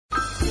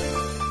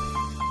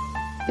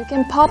You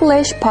can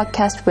publish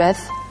podcast with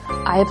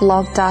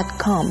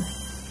iblog.com.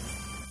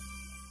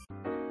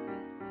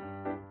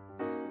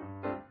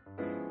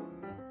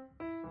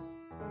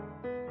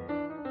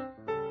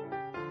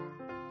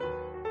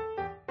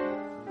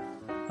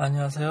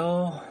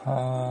 안녕하세요.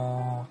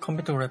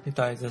 컴퓨터 그래픽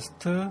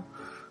다이제스트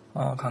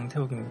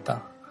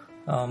강태욱입니다.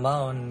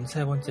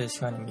 43번째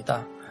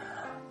시간입니다.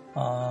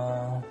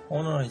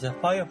 오늘은 이제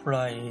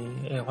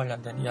파이어플라이에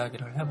관련된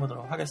이야기를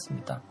해보도록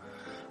하겠습니다.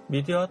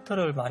 미디어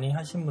아트를 많이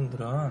하신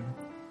분들은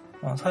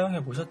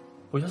사용해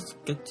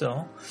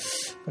보셨겠죠.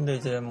 근데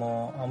이제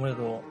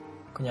아무래도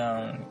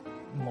그냥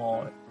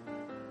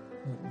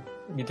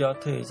미디어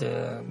아트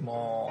이제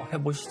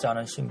해보시지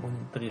않으신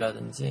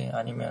분들이라든지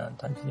아니면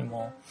단순히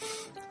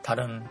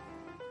다른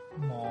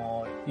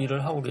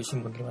일을 하고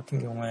계신 분들 같은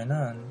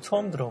경우에는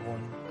처음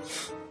들어본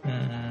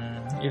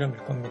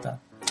이름일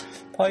겁니다.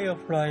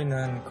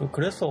 파이어플라이는 그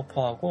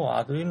그래스호퍼하고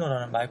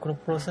아두이노라는 마이크로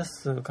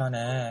프로세스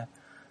간의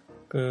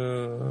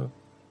그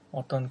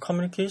어떤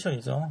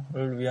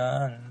커뮤니케이션을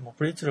위한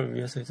브릿지를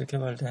위해서 이제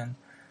개발된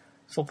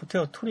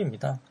소프트웨어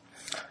툴입니다.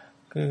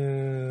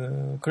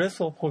 그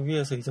그래스호퍼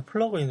위에서 이제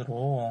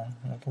플러그인으로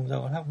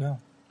동작을 하고요.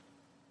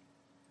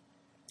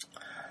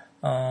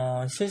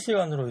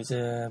 실시간으로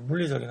이제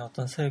물리적인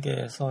어떤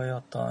세계에서의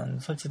어떤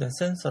설치된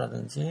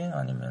센서라든지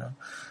아니면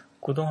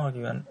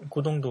구동하기 위한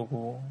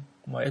구동도구,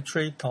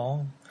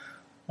 액추에이터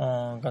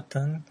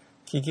같은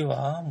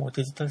기기와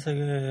디지털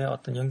세계의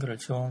어떤 연결을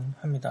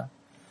지원합니다.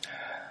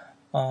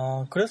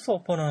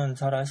 그래스호퍼는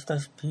잘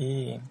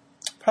아시다시피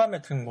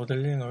파라메트릭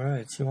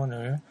모델링을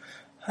지원을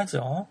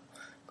하죠.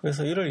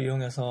 그래서 이를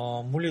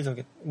이용해서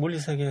물리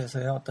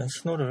세계에서의 어떤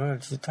신호를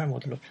디지털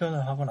모델로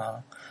표현을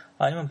하거나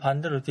아니면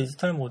반대로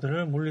디지털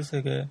모델을 물리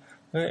세계의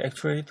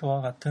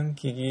액추에이터와 같은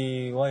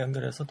기기와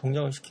연결해서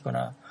동작을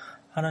시키거나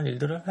하는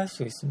일들을 할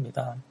수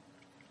있습니다.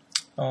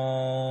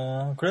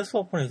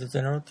 그래스호퍼는 이제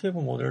제너러티브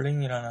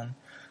모델링이라는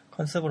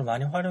컨셉으로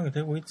많이 활용이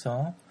되고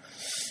있죠.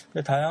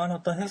 다양한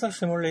어떤 해석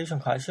시뮬레이션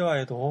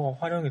가시화에도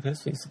활용이 될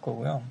수 있을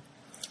거고요.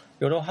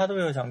 여러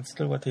하드웨어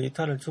장치들과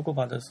데이터를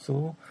주고받을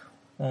수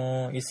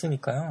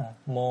있으니까요.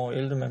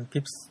 예를 들면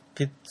빛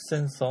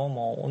센서,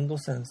 온도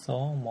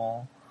센서,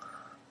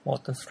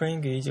 어떤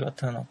스트레인 게이지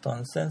같은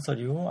어떤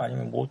센서류,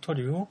 아니면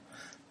모터류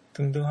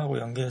등등하고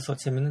연계해서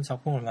재밌는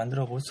작품을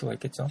만들어 볼 수가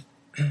있겠죠.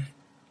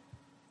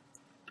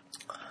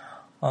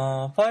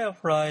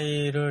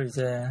 파이어플라이를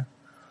이제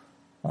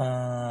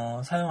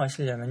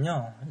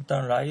사용하시려면요,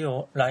 일단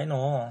라이노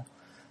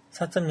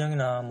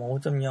 4.0이나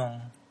 5.0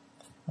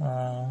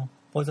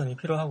 버전이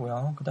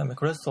필요하고요. 그 다음에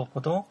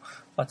그래스호퍼도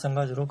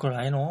마찬가지로 그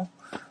라이노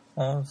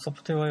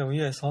소프트웨어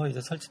위에서 이제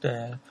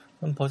설치된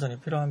버전이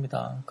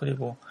필요합니다.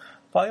 그리고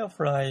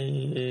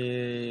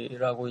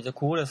파이어플라이라고 이제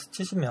구글에서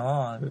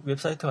치시면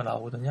웹사이트가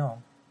나오거든요.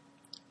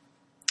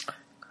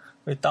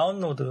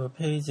 다운로드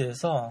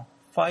페이지에서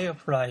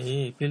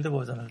파이어플라이 빌드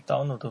버전을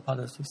다운로드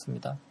받을 수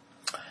있습니다.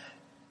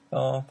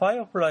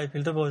 파이어플라이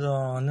빌드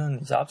버전은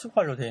이제 압축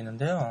파일로 되어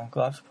있는데요.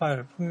 그 압축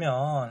파일을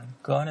풀면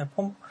그 안에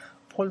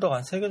폴더가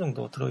한 3개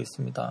정도 들어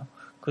있습니다.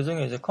 그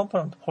중에 이제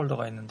컴포넌트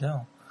폴더가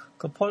있는데요.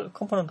 그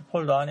컴포넌트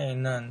폴더 안에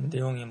있는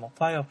내용이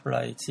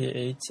파이어플라이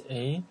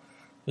GHA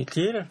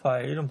DLL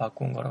파일 이름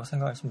바꾼 거라고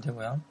생각하시면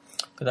되고요.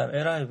 그 다음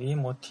LIB,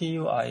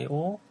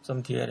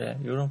 TUIO.dll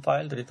이런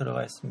파일들이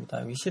들어가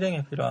있습니다. 여기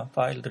실행에 필요한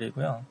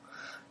파일들이고요.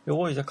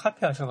 요거 이제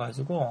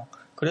카피하셔가지고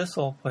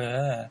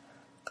그래스호퍼에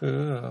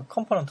그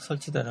컴포넌트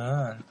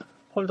설치되는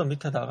폴더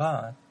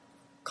밑에다가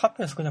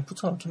카피해서 그냥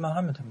붙여넣기만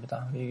하면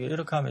됩니다.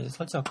 이렇게 하면 이제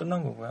설치가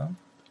끝난 거고요.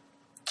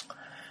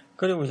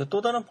 그리고 이제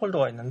또 다른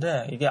폴더가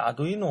있는데 이게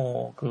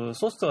아두이노 그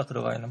소스가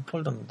들어가 있는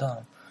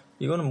폴더입니다.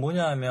 이거는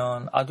뭐냐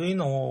하면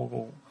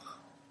아두이노에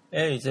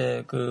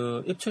이제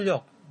그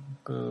입출력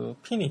그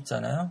핀이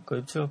있잖아요. 그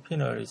입출력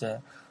핀을 이제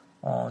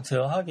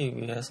제어하기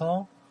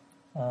위해서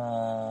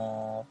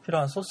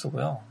필요한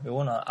소스고요.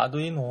 이거는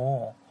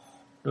아두이노를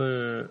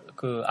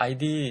그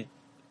ID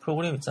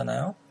프로그램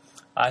있잖아요.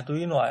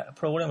 아두이노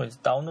프로그램을 이제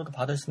다운로드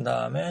받으신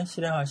다음에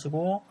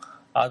실행하시고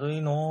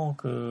아두이노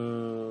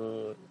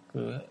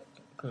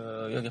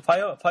여기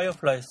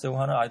파이어플라이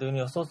제공하는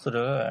아두이노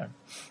소스를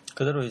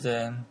그대로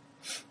이제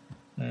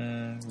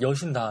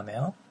여신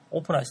다음에요.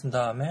 오픈하신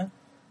다음에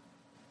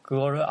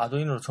그거를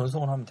아두이노로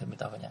전송을 하면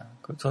됩니다. 그냥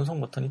그 전송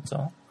버튼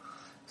있죠.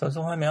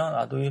 전송하면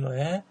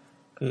아두이노에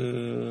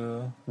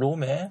그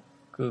롬에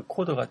그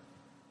코드가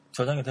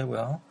저장이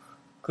되고요.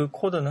 그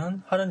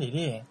코드는 하는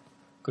일이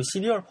그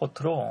시리얼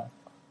포트로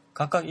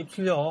각각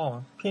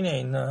입출력 핀에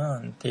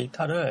있는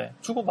데이터를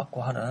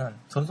주고받고 하는,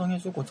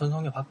 전송해주고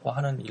전송해받고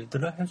하는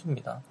일들을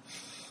해줍니다.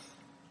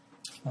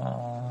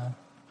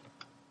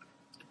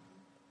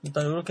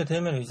 일단 이렇게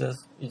되면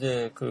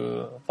이제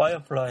그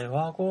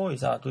파이어플라이하고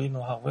이제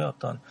아두이노하고의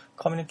어떤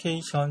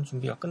커뮤니케이션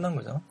준비가 끝난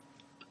거죠.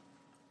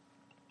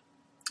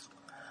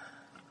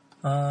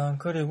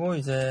 그리고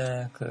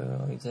이제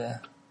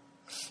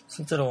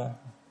실제로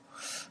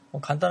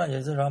간단한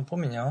예제를 한번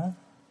보면요.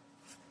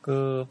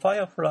 그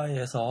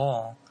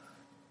파이어플라이에서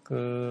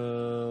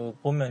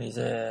보면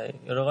이제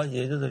여러 가지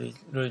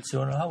예제들을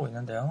지원을 하고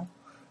있는데요.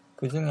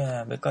 그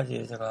중에 몇 가지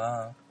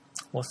예제가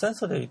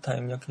센서 데이터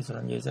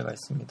입력해주는 예제가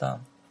있습니다.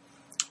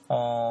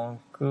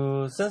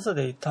 그 센서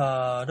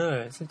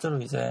데이터를 실제로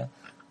이제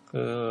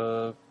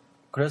그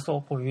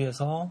그래스호퍼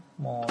위에서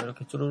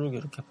이렇게 쭈루룩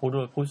이렇게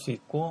볼 수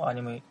있고,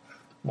 아니면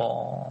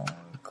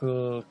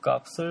그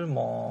값을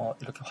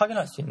이렇게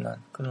확인할 수 있는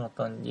그런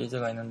어떤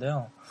예제가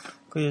있는데요.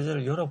 그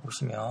예제를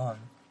열어보시면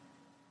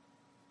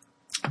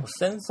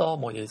센서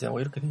예제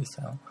이렇게 되어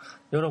있어요.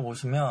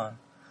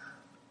 열어보시면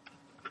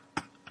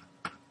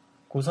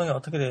구성이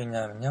어떻게 되어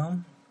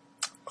있냐면요.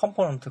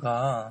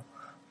 컴포넌트가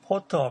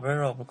포트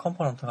어베러블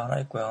컴포넌트가 하나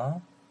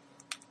있고요.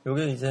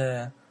 요게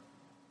이제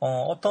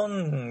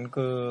어떤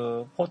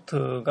그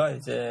포트가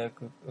이제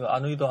그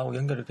아두이노하고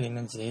연결이 되어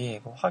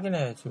있는지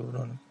확인해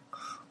주는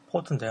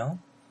포트인데요.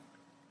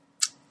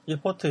 이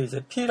포트에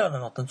이제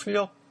P라는 어떤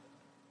출력이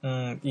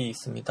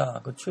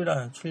있습니다. 그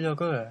P라는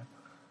출력을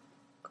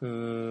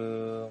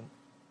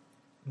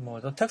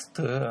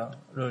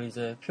텍스트를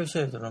이제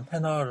표시해주는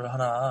패널을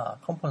하나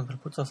컴포넌트를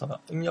붙여서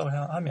입력을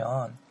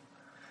하면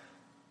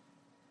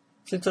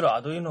실제로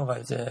아두이노가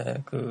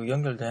이제 그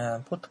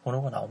연결된 포트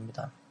번호가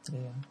나옵니다.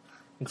 예.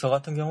 저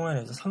같은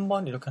경우에는 이제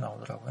 3번 이렇게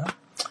나오더라고요.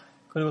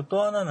 그리고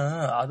또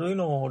하나는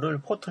아두이노를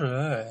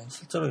포트를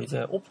실제로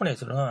이제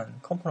오픈해주는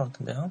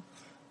컴포넌트인데요.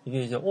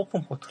 이게 이제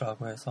오픈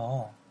포트라고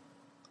해서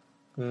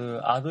그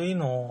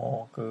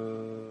아두이노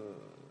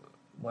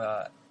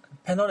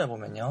패널에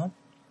보면요.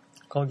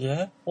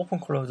 거기에 오픈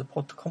클로즈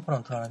포트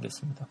컴포넌트라는 게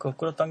있습니다. 그거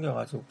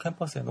끌어당겨가지고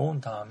캠퍼스에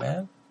놓은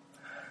다음에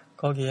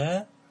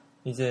거기에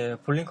이제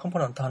불린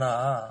컴포넌트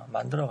하나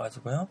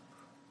만들어가지고요.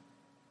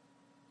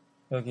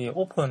 여기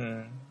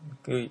오픈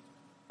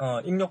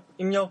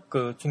입력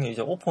중에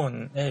이제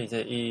오픈에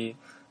이제 이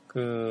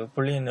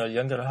불린을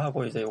연결을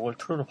하고 이제 이걸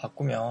true로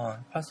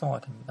바꾸면 활성화가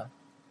됩니다.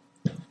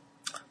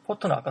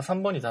 포트는 아까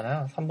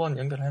 3번이잖아요. 3번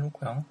연결을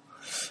해놓고요.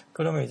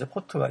 그러면 이제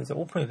포트가 이제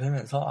오픈이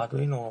되면서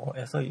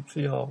아두이노에서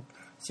입출력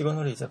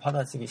시그널이 이제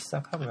받아지기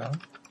시작하고요.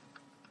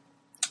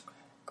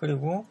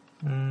 그리고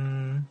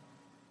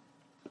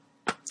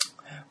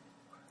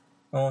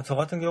저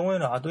같은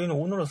경우에는 아두이노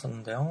우노를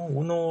썼는데요.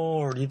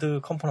 우노 리드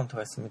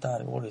컴포넌트가 있습니다.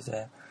 이걸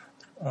이제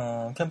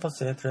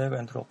캠퍼스에 드래그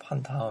앤 드롭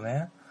한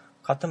다음에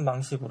같은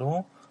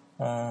방식으로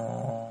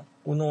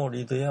우노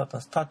리드의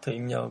어떤 스타트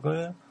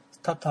입력을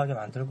스타트하게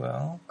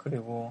만들고요.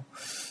 그리고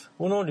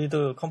우노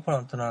리드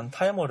컴포넌트는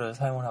타이머를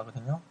사용을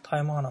하거든요.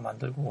 타이머 하나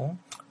만들고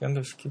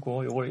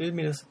연결시키고 이걸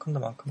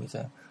 1ms만큼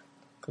이제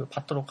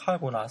받도록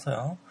하고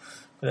나서요.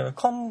 그다음에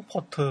컴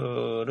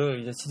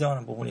포트를 이제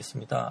지정하는 부분이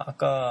있습니다.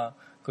 아까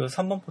그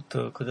 3번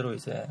포트 그대로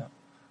이제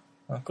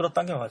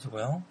끌어당겨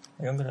가지고요.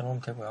 연결해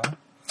놓으면 되고요.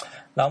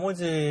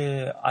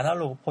 나머지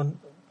아날로그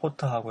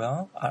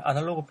포트하고요.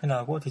 아날로그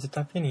핀하고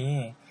디지털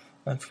핀이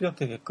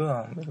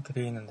출력되게끔 이렇게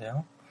되어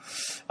있는데요.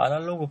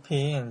 아날로그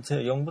핀 제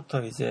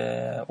 0부터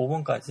이제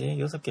 5번까지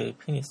 6개의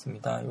핀이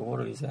있습니다.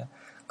 요거를 이제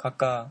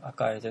각각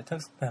아까 이제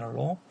텍스트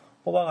패널로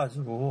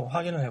뽑아가지고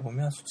확인을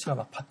해보면 수치가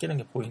막 바뀌는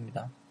게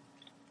보입니다.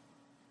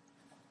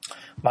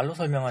 말로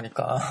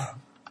설명하니까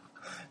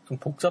좀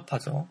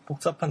복잡하죠.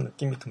 복잡한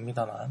느낌이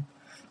듭니다만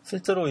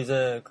실제로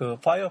이제 그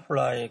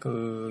파이어플라이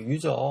그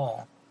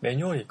유저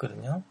매뉴얼이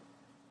있거든요.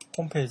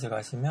 홈페이지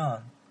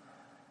가시면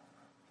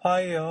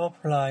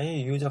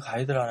파이어플라이 유저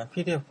가이드라는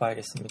PDF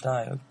파일이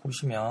있습니다. 여기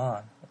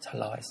보시면 잘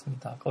나와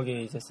있습니다.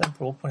 거기에 이제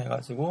샘플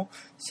오픈해가지고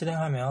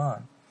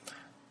실행하면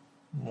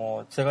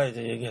제가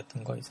이제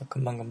얘기했던 거 이제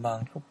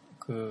금방금방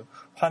그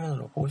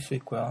화면으로 볼 수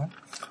있고요.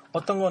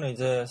 어떤 거는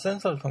이제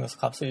센서를 통해서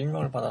값을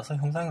입력을 받아서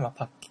형상이 막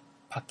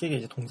바뀌게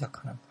이제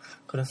동작하는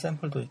그런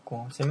샘플도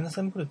있고 재밌는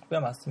샘플이 꽤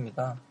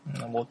많습니다.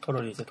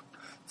 모터를 이제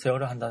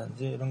제어를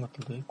한다든지 이런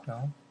것들도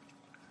있고요.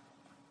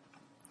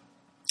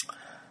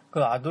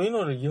 그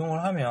아두이노를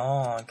이용을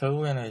하면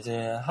결국에는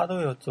이제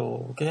하드웨어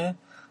쪽에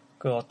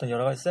그 어떤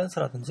여러 가지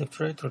센서라든지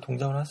액추에이터를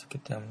동작을 할 수 있기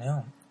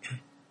때문에요.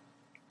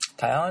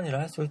 다양한 일을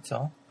할 수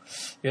있죠.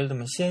 예를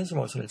들면 CNC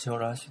머신을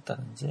제어를 할 수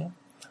있다든지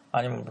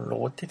아니면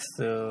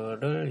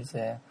로보틱스를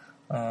이제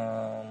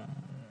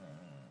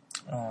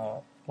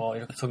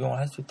이렇게 적용을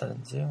할 수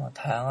있다든지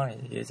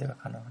다양한 예제가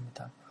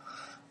가능합니다.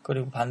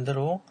 그리고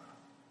반대로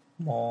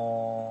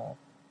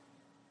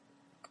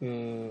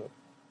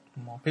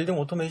빌딩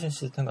오토메이션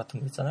시스템 같은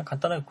거 있잖아요.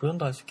 간단하게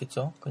구현도 할 수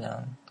있겠죠.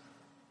 그냥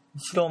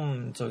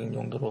실험적인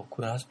용도로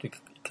구현할 수도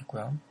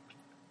있겠고요.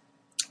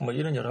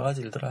 이런 여러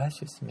가지 일들을 할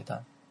수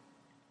있습니다.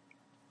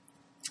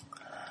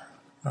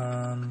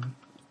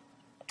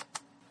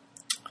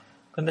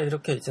 근데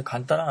이렇게 이제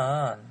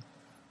간단한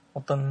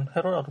어떤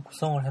회로라도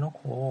구성을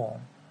해놓고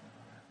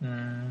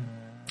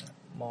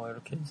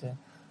이렇게 이제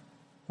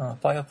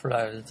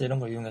파이어플라이 이런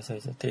걸 이용해서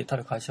이제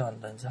데이터를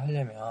가시화한다든지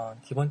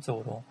하려면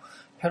기본적으로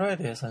회로에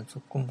대해서는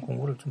조금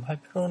공부를 좀 할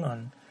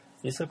필요는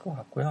있을 것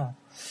같고요.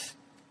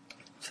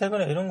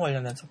 최근에 이런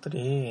관련된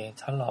책들이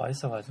잘 나와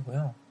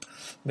있어가지고요.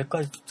 몇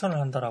가지 추천을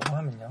한다라고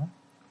하면요.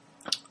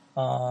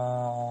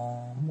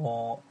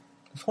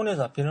 손에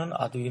잡히는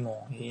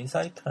아두이노,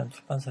 인사이트라는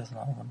출판사에서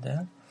나온 건데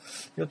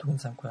이것도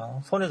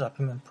괜찮고요. 손에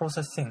잡히면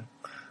프로세싱,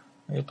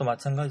 이것도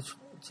마찬가지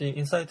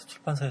인사이트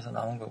출판사에서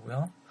나온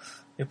거고요.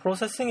 이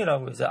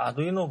프로세싱이라고 이제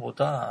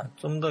아두이노보다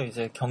좀 더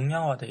이제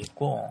경량화돼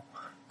있고,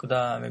 그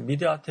다음에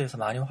미디아트에서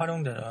많이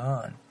활용되는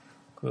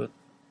또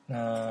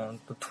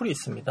툴이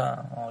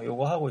있습니다.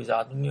 요거하고 이제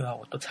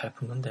아두이노하고 또 잘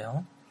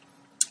붙는데요.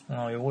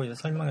 요거 이제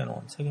설명해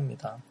놓은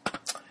책입니다.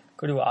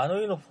 그리고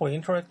아두이노 for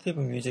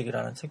Interactive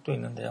Music이라는 책도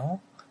있는데요.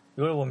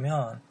 이걸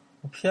보면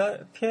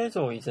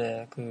피에조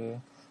이제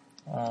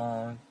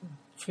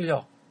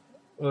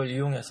출력을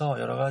이용해서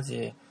여러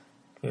가지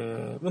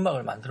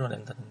음악을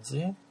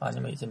만들어낸다든지,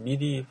 아니면 이제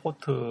미디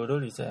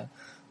포트를 이제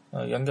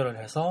연결을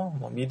해서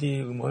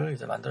미디 음을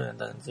이제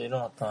만들어낸다든지,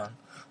 이런 어떤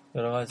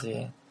여러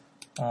가지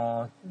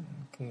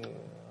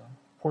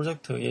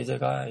프로젝트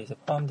예제가 이제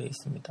포함되어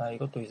있습니다.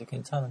 이것도 이제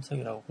괜찮은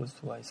책이라고 볼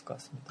수가 있을 것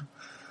같습니다.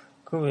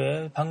 그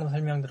외에 방금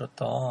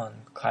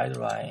설명드렸던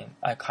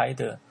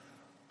가이드,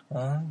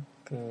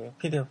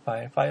 PDF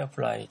파일,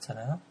 파이어플라이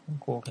있잖아요.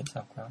 그거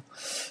괜찮고요.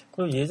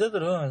 그리고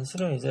예제들은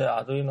실은 이제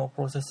아두이노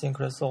프로세싱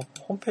그래서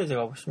홈페이지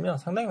가보시면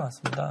상당히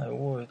많습니다.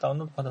 요거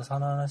다운로드 받아서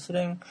하나하나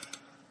실행하면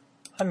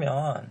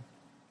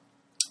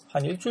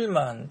한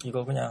일주일만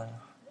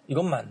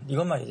이것만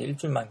이제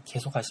일주일만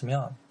계속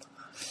하시면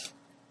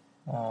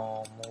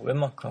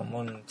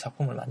웬만큼은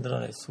작품을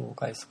만들어낼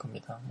수가 있을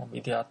겁니다.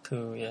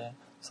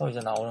 미디아트에서 이제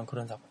나오는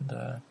그런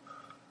작품들,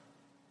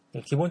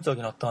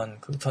 기본적인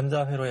어떤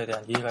전자회로에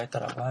대한 이해가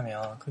있다라고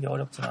하면 그게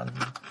어렵진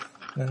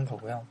않는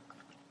거고요.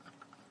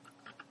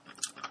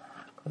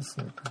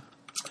 그렇습니다.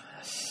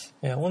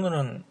 예,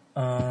 오늘은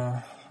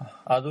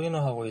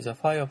아두이노하고 이제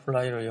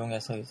파이어플라이를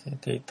이용해서 이제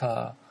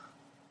데이터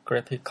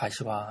그래픽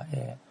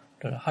가시화를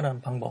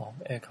하는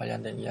방법에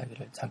관련된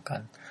이야기를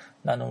잠깐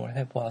나눔을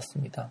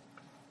해보았습니다.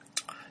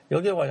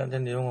 여기에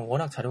관련된 내용은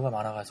워낙 자료가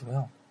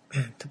많아가지고요.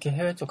 특히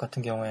해외 쪽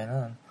같은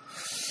경우에는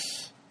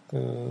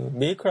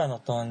메이크라는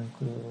어떤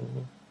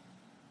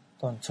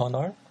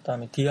저널, 그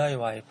다음에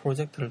DIY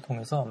프로젝트를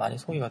통해서 많이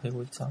소개가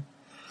되고 있죠.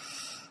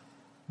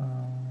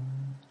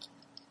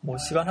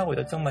 시간하고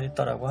열정만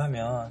있다라고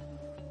하면,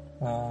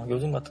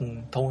 요즘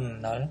같은 더운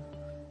날,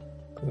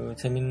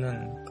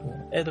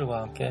 재밌는,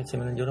 애들과 함께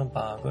재밌는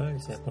여름방학을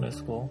이제 보낼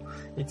수도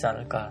있지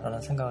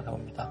않을까라는 생각을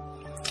해봅니다.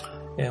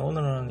 예,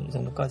 오늘은 이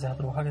정도까지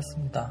하도록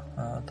하겠습니다.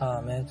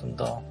 다음에 좀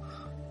더,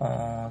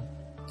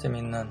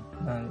 재밌는,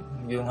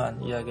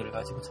 유용한 이야기를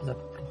가지고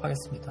찾아뵙도록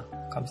하겠습니다.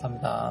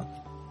 감사합니다.